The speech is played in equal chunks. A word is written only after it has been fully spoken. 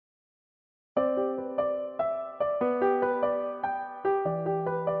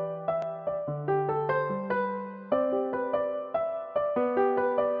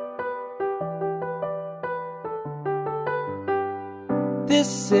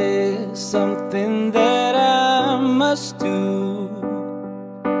this is something that I must do,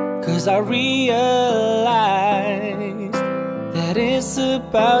 'cause I realized that it's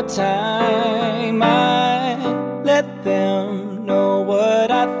about time I let them know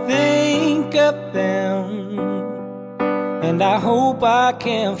what I think of them. And I hope I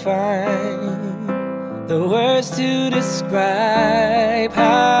can find the words to describe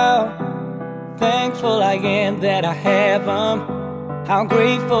how thankful I am that I have them, how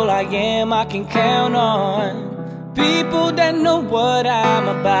grateful I am I can count on people that know what I'm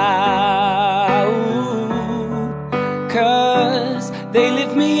about. 'Cause they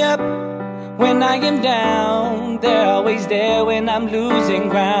lift me up when I am down, they're always there when I'm losing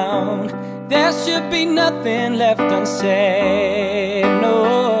ground. There should be nothing left unsaid, no.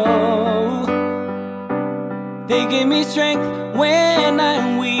 They give me strength when I'm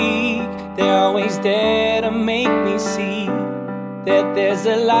weak, they're always there to make me see that there's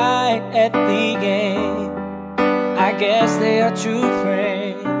a light at the end. I guess they are true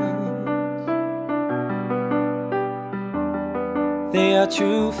friends. They are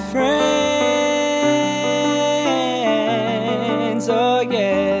true friends, oh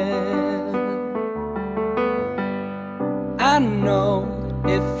yeah. I know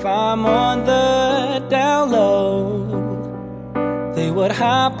if I'm on the down low, they would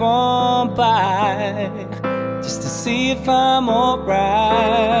hop on by just to see if I'm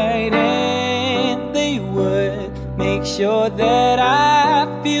alright, and they would make sure that I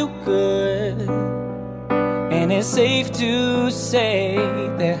feel good. And it's safe to say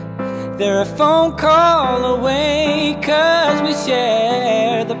that they're a phone call away, 'cause we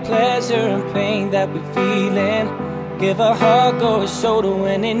share the pleasure and pain that we're feeling. Give a hug or a shoulder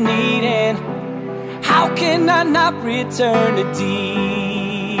when they're needing. How can I not return the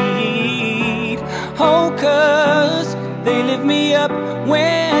deed? Oh, 'cause they lift me up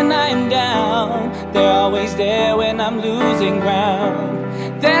when I'm down, they're always there when I'm losing ground.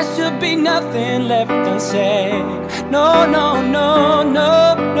 There should be nothing left unsaid. No, no, no, no,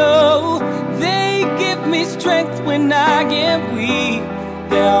 no. They give me strength when I get weak.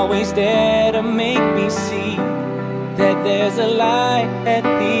 They're always there to make me see that there's a light at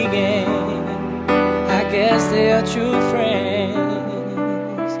the end. I guess they are true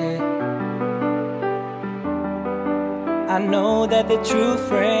friends, yeah. I know that they're true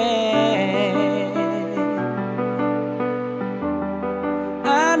friends.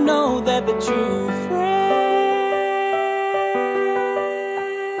 I know that the truth